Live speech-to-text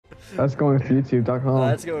That's going to YouTube.com.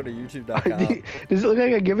 Let's go to YouTube.com. Does it look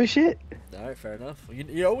like I give a shit? Alright, fair enough. You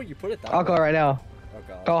know when you put it that I'll way. call right now. Oh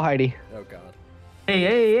god. Call Heidi. Oh god.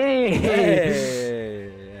 Hey.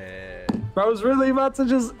 Hey. I was really about to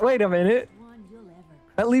just wait a minute.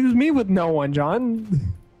 That leaves me with no one,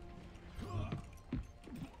 John.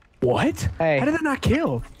 What? Hey. How did that not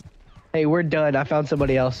kill? Hey, we're done. I found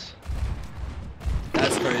somebody else.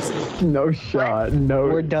 That's crazy. No shot. No.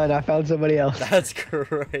 We're done. I found somebody else. That's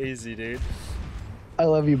crazy, dude. I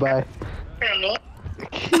love you. Bye.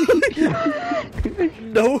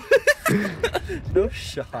 No. No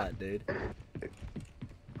shot, dude.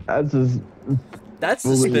 That's just. That's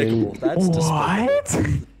despicable. That's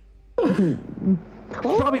despicable. What?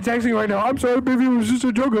 Probably texting right now. I'm sorry, baby. It was just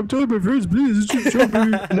a joke. I'm telling my friends, please. It's just a joke,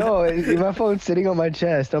 baby. No, my phone's sitting on my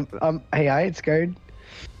chest. Hey, I ain't scared.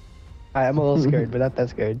 I'm a little scared, but not that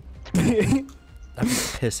scared. I'm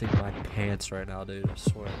pissing my pants right now, dude. I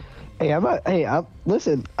swear. Hey,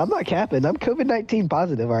 listen, I'm not capping. I'm COVID-19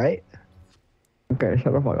 positive, all right? Okay,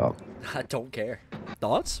 shut the fuck up. I don't care.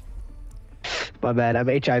 Thoughts? My bad. I'm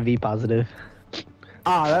HIV positive.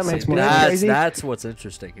 Ah, that makes more that's sense. crazy. That's what's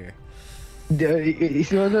interesting here. You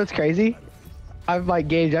see what's crazy? I'm like,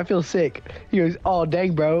 Gage, I feel sick. He goes, oh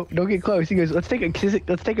dang, bro, don't get close. He goes, let's take a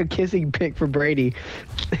kissing pic for Brady.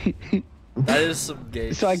 That is some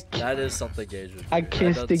Gage. So that is something Gage would do. I That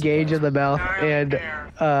kissed the doesn't Gage surprise in the mouth, and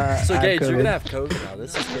So I Gage, have you're gonna COVID. have COVID now.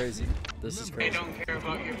 This is crazy. This is crazy.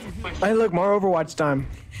 Hey, look, more Overwatch time.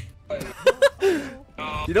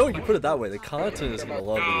 You know, when you put it that way, the content is gonna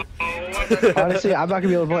love you. Honestly, I'm not gonna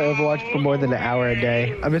be able to play Overwatch for more than an hour a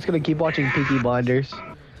day. I'm just gonna keep watching Peaky Blinders.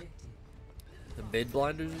 The mid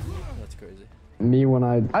blinders? That's crazy. Me when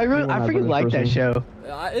I. I freaking like that show.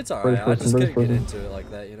 It's alright. I just couldn't get into it like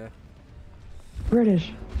that, you know.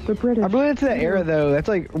 British. The British. I'm really into that era though. That's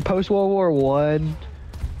like post World War One.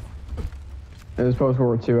 It was post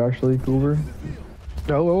World War II actually, Cooper.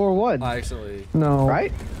 No, World War One. I actually, No.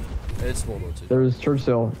 Right? it's World War II. There was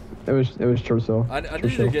Churchill. It was Churchill. I need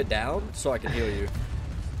you to get down so I can heal you.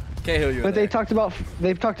 Can't heal you. But they've talked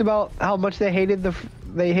about how much they hated the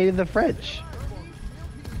French.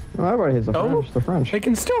 Well, everybody hates the Oh. French. The French. They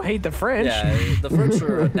can still hate the French. Yeah, the French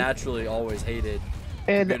are naturally always hated.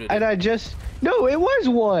 And I just it was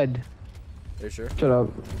one. Are you sure? Shut up.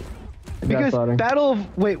 Because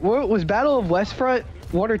Gaslighting. what was Battle of West Front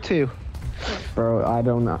 1 or 2? Bro, I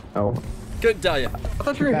don't know. Oh. Couldn't tell you. I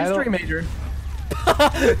thought you were a Battle- history major.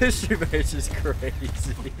 History major is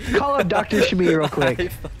crazy. Call up Dr. Shmi real I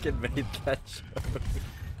quick. fucking made that joke.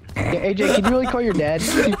 Yeah, AJ, can you really call your dad?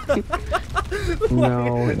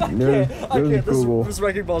 No. I There's can't. Google. This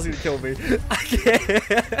wrecking ball's gonna kill me. I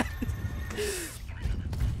can't.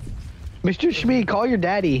 Mr. Shmi, call your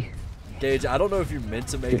daddy. Gage, I don't know if you meant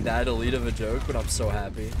to make that elite of a joke, but I'm so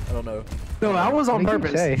happy. I don't know. No, that was on What did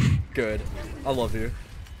you purpose. say? Good. I love you.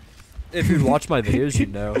 If you'd watch my videos,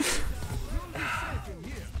 you'd know.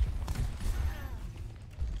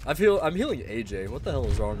 I'm healing AJ. What the hell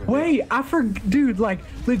is wrong with me? Wait, dude, like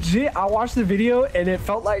legit. I watched the video and it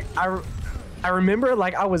felt like I remember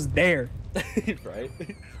like I was there. Right?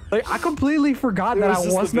 Like I completely forgot that Was I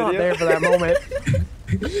this the was not video? there for that moment.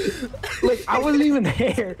 Like I wasn't even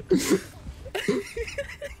there.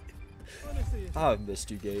 I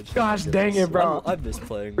missed you, Gage. Gosh Oh my dang goodness. it, bro. I miss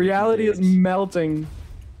playing. with you, Reality is Gage. melting.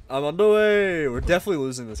 I'm on the way. We're definitely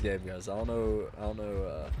losing this game, guys. I don't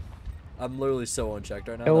know. I'm literally so unchecked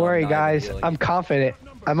right now. Don't that I'm worry, not even guys. healing. I'm confident.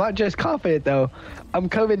 I'm not just confident though. I'm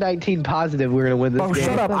COVID-19 positive. We're gonna win this Oh, game.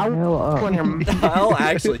 shut up! I'll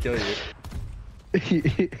actually kill you.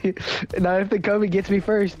 Not if the COVID gets me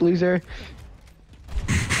first, loser.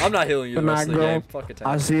 I'm not healing you the Good rest night, of the girl. game. Fuck it.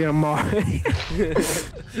 I'll see you tomorrow.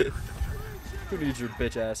 Who needs your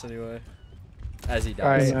bitch ass anyway? As he All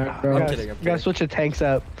right, dies. Yeah, I'm guys, kidding. I'm Gotta kidding. switch the tanks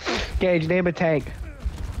up. Gage, name a tank.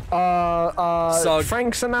 Sug.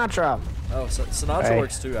 Frank Sinatra. Oh, Sinatra Hey.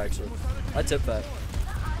 works too, actually. I tip that.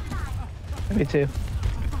 Me too.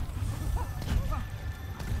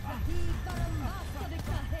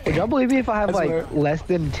 Would y'all believe me if I have I like swear. less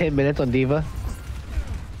than 10 minutes on Diva?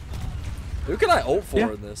 Who can I ult for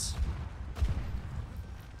Yeah. in this?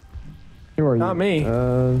 Who are you? Not me.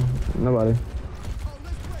 Nobody.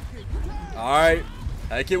 Alright.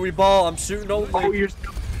 Heck it, we ball. I'm shooting only. Oh, you're.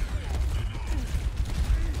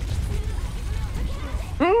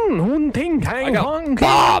 Hun ting tang I got hong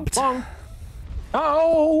bobbed. bong.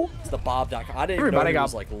 Oh. It's the Bob.com. I didn't even Everybody know he got-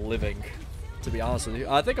 was like living, to be honest with you.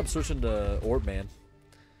 I think I'm switching to Orb Man.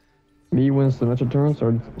 Me wins Symmetra turns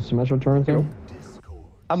or Symmetra turns? Yep.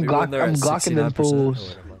 I'm We won there at glocking them 69%. fools. Oh,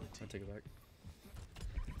 wait, never mind. I take it back.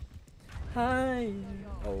 Hi.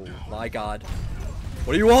 Oh my god.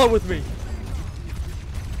 What do you want with me?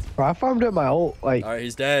 Bro, I farmed up my ult like. All right,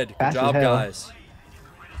 he's dead. Good Fast as job, hell. guys.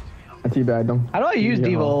 I teabagged him. How do I use Yeah.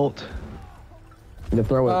 Diva ult? You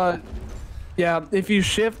throw it. Yeah, if you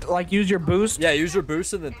shift, like use your boost. Yeah, use your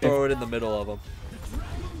boost and then throw it in the middle of them.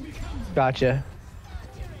 Gotcha.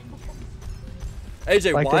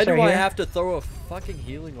 AJ, Like why this do right I here? have to throw a fucking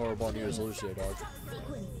healing orb on you as Lucio, dog?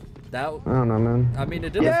 That, I don't know, man. I mean,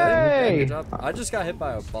 it did a Yay! thing. Yeah, good job. I just got hit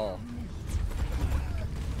by a ball.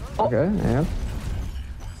 Okay, yeah.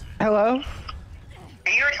 Hello?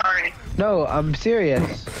 Are you retarded? No, I'm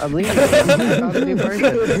serious. I'm leaving. I'm a new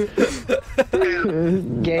person.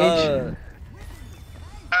 Gage.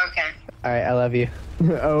 Okay. Alright, I love you.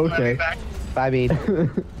 Oh, Love you okay. back. Bye, Bean.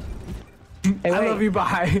 Hey, I wait. love you.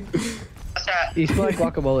 Bye. What's that? You smell like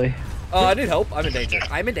guacamole. Oh, I need help. I'm in danger.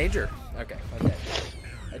 I'm in danger. Okay, I'm dead.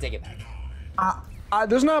 I take it back.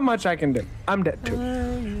 There's not much I can do. I'm dead too.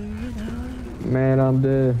 Man, I'm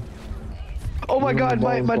dead. Oh my god,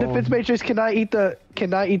 my Ball. defense matrix cannot eat the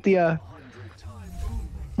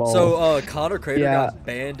Ball. So, Connor Crater Yeah. got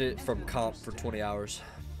banned from comp for 20 hours.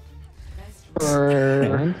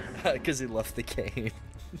 Man. Because he left the game.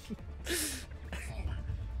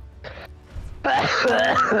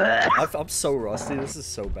 I'm so rusty. This is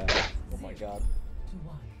so bad. Oh my god.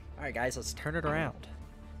 Alright, guys, let's turn it around.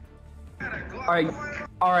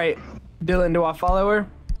 All right, Dylan. Do I follow her?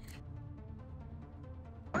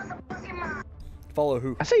 Follow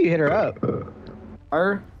who? I say you hit her up.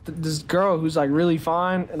 Her? This girl who's like really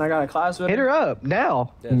fine, and I got a class with Hit her up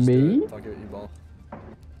now. Yeah, just do Me? it. Fuck it, you ball.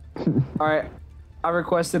 All right, I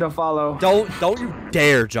requested a follow. Don't you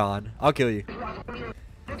dare, John. I'll kill you.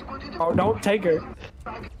 Oh, don't take her.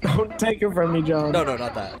 Don't take her from me, John. No,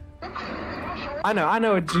 not that. I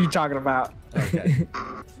know what you're talking about. Okay.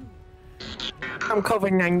 I'm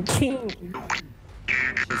COVID-19.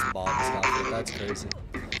 His mom stopped it. That's crazy.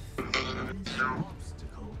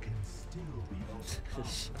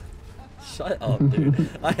 Shut up, dude.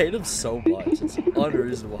 I hate him so much. It's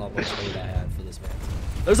unreasonable how much hate I have for this man.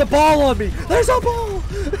 There's a ball on me! There's a ball!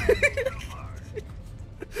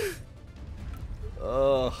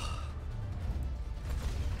 Ugh.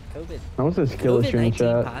 COVID. That was a skill stream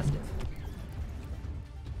chat. positive.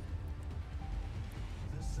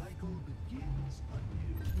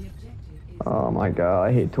 Oh my god,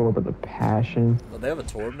 I hate Torb with a passion. Oh, they have a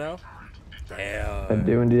Torb now? I Damn.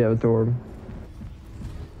 do indeed have a Torb.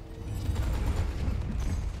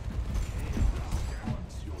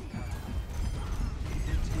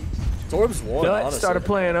 Torb's won, Dylan honestly. started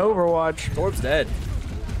playing Overwatch. Torb's dead.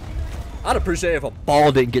 I'd appreciate if a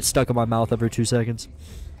ball didn't get stuck in my mouth every 2 seconds.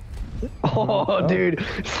 Oh, dude,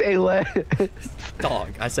 say less. Dog,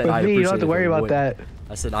 I said With I me, appreciate you don't have to if worry it about would. that.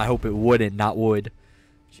 I said I hope it wouldn't, not would.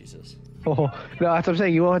 Jesus. Oh, no, that's what I'm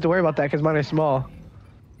saying. You won't have to worry about that because mine is small.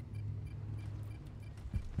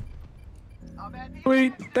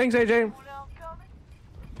 Sweet. Thanks, AJ.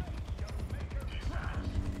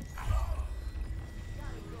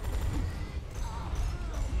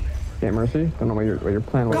 Okay, Mercy. Don't know what your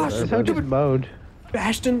plan was. Gosh, there, So but- just mode.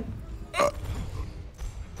 Bastion.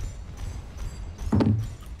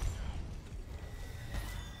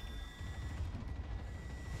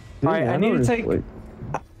 Dude, Alright, I need to noticed, take- like,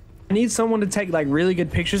 I need someone to take like really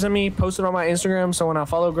good pictures of me, post it on my Instagram, so when I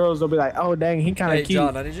follow girls, they'll be like, "Oh, dang, he kind of Hey, cute."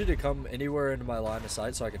 John, I need you to come anywhere into my line of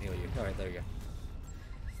sight so I can heal you. Alright, there you go.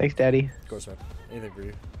 Thanks, Daddy. Of course, man. Anything for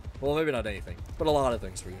you. Well, maybe not anything, but a lot of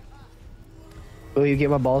things for you. Will you get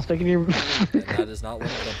my ball stuck in your? And that is not one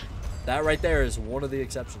of them. That right there is one of the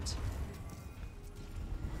exceptions.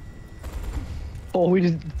 Oh, we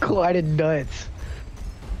just collided nuts.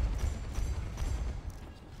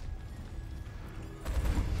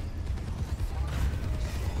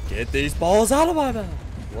 Get these balls out of my mouth.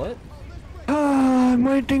 What? I'm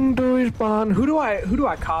waiting to respond. Who do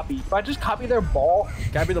I copy? Do I just copy their ball?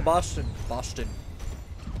 Copy the Boston.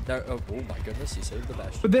 There, oh my goodness, he saved the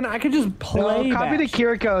Bastion. But then I could just play. No, copy the Bastion.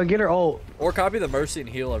 Kiriko and get her ult. Or copy the Mercy and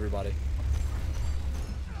heal everybody.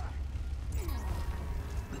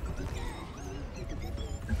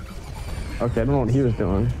 okay, I don't know what he was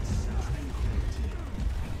doing.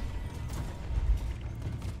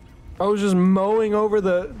 I was just mowing over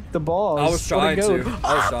the balls. I was Where'd trying it to. go?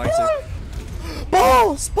 I was trying to.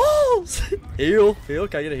 Balls! Balls! Heal! Heal!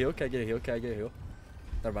 Can I get a heal? Can I get a heal? Can I get a heal?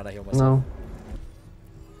 Never mind, I heal myself. No.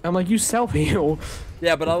 I'm like, you self heal.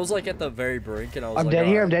 Yeah, but I was like at the very brink and I was I'm like, dead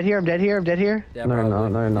here. I'm alright. dead here. I'm dead here. I'm dead here. Yeah, No, probably. no, You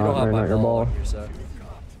no, don't no, have no, my not your ball ball. on you, so.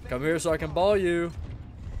 Come here so I can ball you.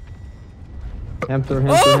 Hamster, Oh!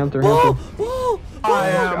 hamster, Ball! hamster. Ball! I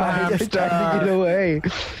am I'm trying to get hamster. away.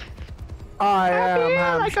 I am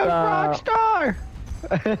Yeah, like a rock hamster.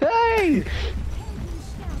 star. Hey.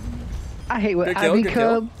 I hate when Good I kill, good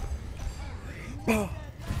kill. become.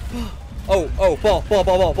 Oh, ball.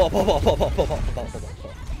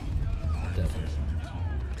 Definitely.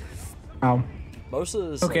 Ow. Most of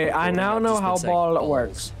this. Okay, like, I recording, now I've know just been how saying ball balls.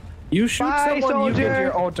 works. You shoot Bye, someone, you get soldier.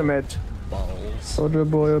 your ultimate. Balls. Soldier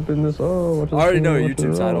boy up in this. Oh, what's I already know your your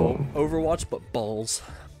YouTube title, Overwatch, but balls.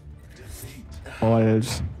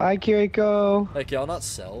 Boys. Bye, Kiriko. Like y'all not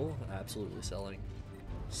sell? Absolutely selling.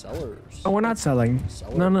 Sellers. Oh, we're not selling.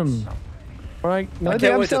 No, no, no, no. All right. The No. only can't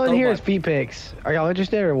thing I'm wait to selling throw here my- is feet pics. Are y'all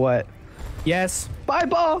interested or what? Yes. Bye,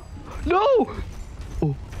 ball. No.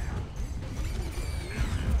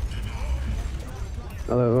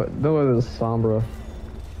 No, this is Sombra.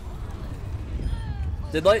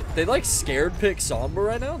 They like scared pick Sombra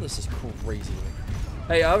right now? This is crazy.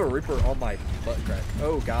 Hey, I have a Reaper on my butt crack.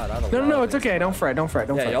 Oh god, I don't know. No, no, no. It's okay. Don't fret. Don't fret.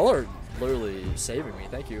 Don't Yeah, fret. y'all are literally saving me.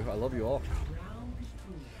 Thank you. I love you all.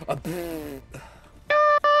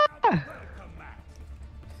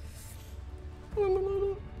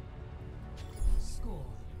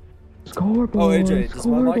 Scoreboard. Oh, AJ, does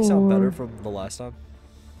my mic sound better scoreboard. from the last time?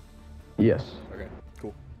 Yes. Okay,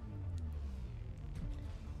 cool.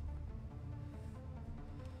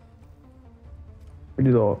 We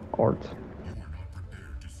do the art.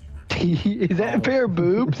 Is that a pair of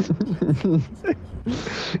boobs?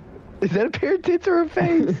 Is that a pair of tits or a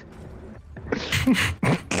face?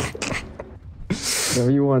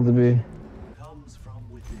 Whatever you want it to be. Comes from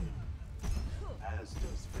within, as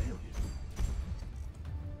does failure.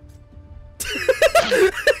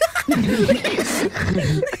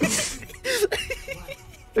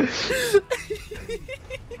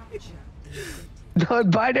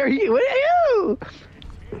 Non-binary. What are you?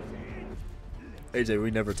 AJ,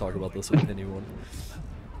 we never talk about this with anyone.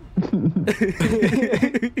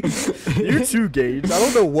 You're too Gage. I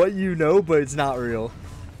don't know what you know, but it's not real.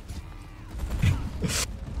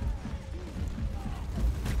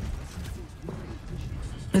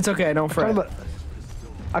 It's okay. Don't fret.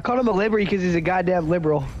 I called him a liberty because he's a goddamn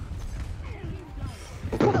liberal.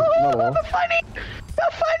 Not all. Not funny.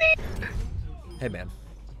 Not funny. Hey, man.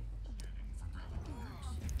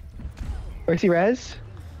 Where's he, Rez?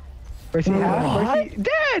 Where's he? Where's he?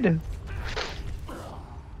 Dead.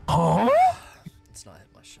 Huh? It's not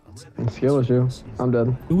hitting my shots. Skill issue. I'm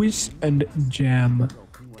dead. Luis and Jam.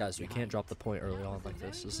 Guys, we can't drop the point early on like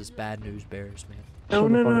this. This is bad news bears, man. No,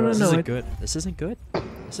 no, no, no, This no. isn't good. This isn't good.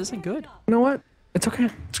 This isn't good. You know what? It's okay.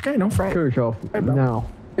 It's okay. Don't fret. Kill yourself bro. now.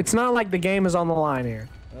 It's not like the game is on the line here.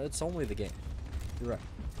 It's only the game. You're right.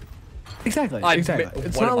 Exactly. Exactly.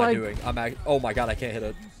 It's what not am like I doing? Oh my god, I can't hit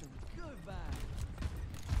it.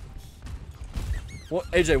 Well,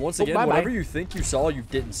 AJ, once again, bye-bye. whatever you think you saw, you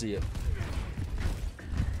didn't see it.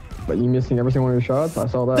 But you missing every single one of your shots? I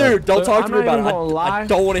saw that. Dude, don't Look, talk I'm to me not about it. even gonna I lie.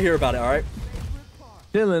 don't want to hear about it, alright?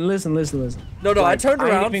 Dylan, listen. No, I Like, turned I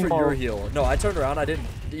ain't around for even your gonna- heal. No, I turned around. I didn't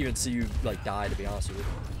even see you, like, die, to be honest with you.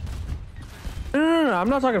 No. I'm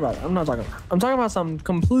not talking about it. I'm talking about something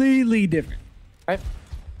completely different. Right?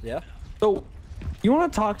 Yeah? So, you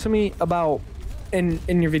want to talk to me about in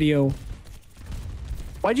your video?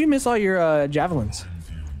 Why'd you miss all your javelins?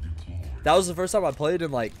 That was the first time I played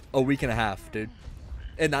in, like, a week and a half, dude.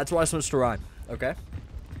 And that's why I switched to Rhyme, okay?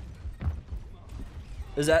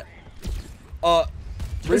 Is that...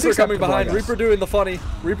 Reaper coming behind. I guess. Reaper doing the funny.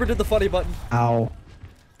 Reaper did the funny button. Ow.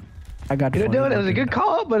 I got You know, funny Dylan, it was a button. good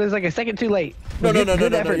call, but it's like a second too late. No.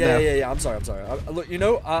 Good effort, though. Yeah. I'm sorry. Look, you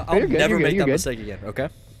know, I'll You're good, never you're good, make you're that good. mistake again, okay?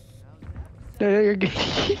 No, you're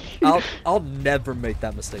good. I'll never make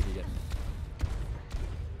that mistake again.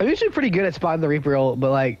 I'm usually pretty good at spotting the Reaper ult, but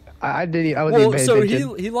like I wasn't even Well, paying so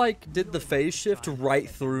attention. he like did the phase shift right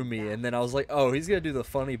through me, and then I was like, oh, he's gonna do the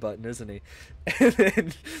funny button, isn't he? And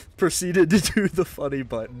then proceeded to do the funny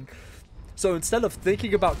button. So instead of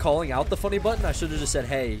thinking about calling out the funny button, I should have just said,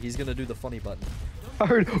 hey, he's gonna do the funny button. I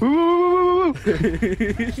heard ooh.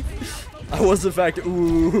 I was in fact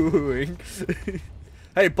oohing.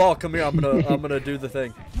 Hey, ball, come here. I'm gonna do the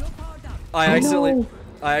thing. I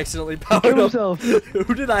accidentally powered Kill up. himself.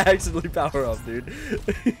 Who did I accidentally power up, dude?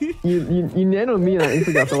 You nanoed me and I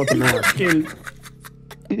instantly got thrown off the map.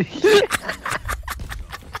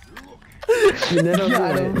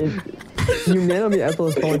 You nanoed me as I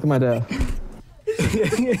was falling to my death.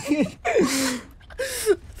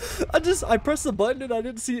 I pressed the button and I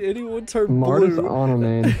didn't see anyone turn Marty's blue. on him,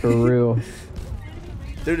 man, for real.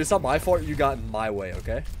 Dude, it's not my fault you got in my way,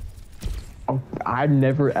 okay? Oh, I've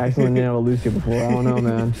never accidentally nailed a Lucio before. I don't know,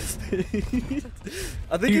 man. I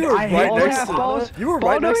think Dude, you were I hate right all next that to balls. you were Ball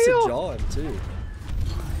right next to downhill. John too.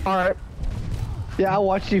 All right. Yeah, I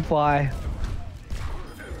watched you fly.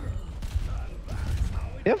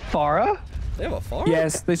 You have Farah? They have a farm?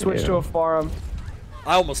 Yes, they switched to a farm.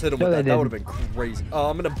 I almost hit him No, with they that. That would didn't. have been crazy. Oh,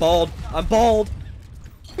 I'm gonna bald. I'm bald.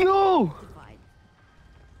 No!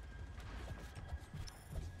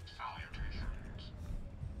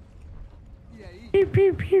 Pew,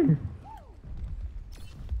 pew, pew.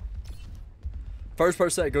 First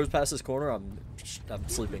person that goes past this corner, I'm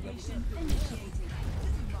sleeping them.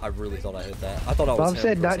 I really thought I hit that. I thought I was. Mom him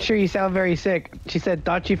said, for a not second. sure you sound very sick. She said,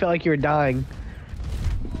 thought you felt like you were dying.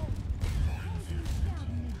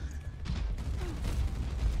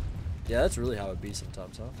 Yeah, that's really how it be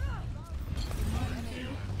sometimes, huh?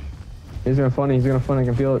 He's gonna funny. He's gonna funny. I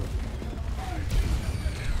can feel it.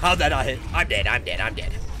 How'd that not hit? I'm dead. I'm dead. I'm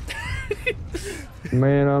dead.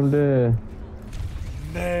 Man, I'm dead.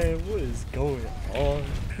 Man, what is going on?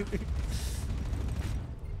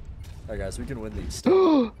 Alright, guys, we can win these.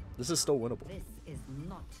 Still. This is still winnable. This is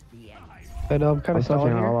not the end. I know, I'm kind I'm of touching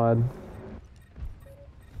stalling here. allied.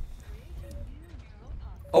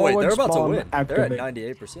 Oh wait, Forward they're about to spawn win. They're at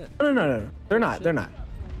activate. 98%. No. They're not. They're not.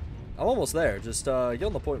 I'm almost there. Just get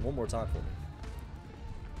on the point one more time for me.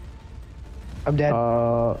 I'm dead.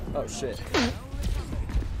 Oh shit.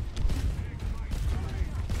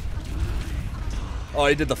 Oh,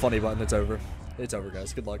 he did the funny button. It's over. It's over,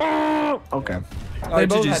 guys. Good luck. Okay. Alright,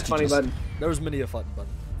 both GG's, had funny GG's. button. There was many a funny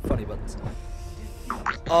buttons.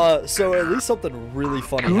 So at least something really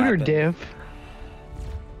funny Scooter happened. diff.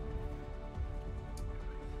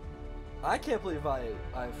 I can't believe I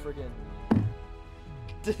friggin'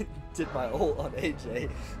 did my ult on AJ.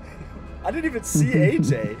 I didn't even see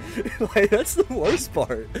AJ. Like, that's the worst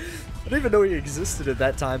part. I didn't even know he existed at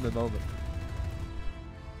that time and moment.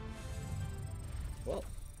 Well,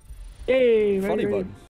 Yay, funny very button.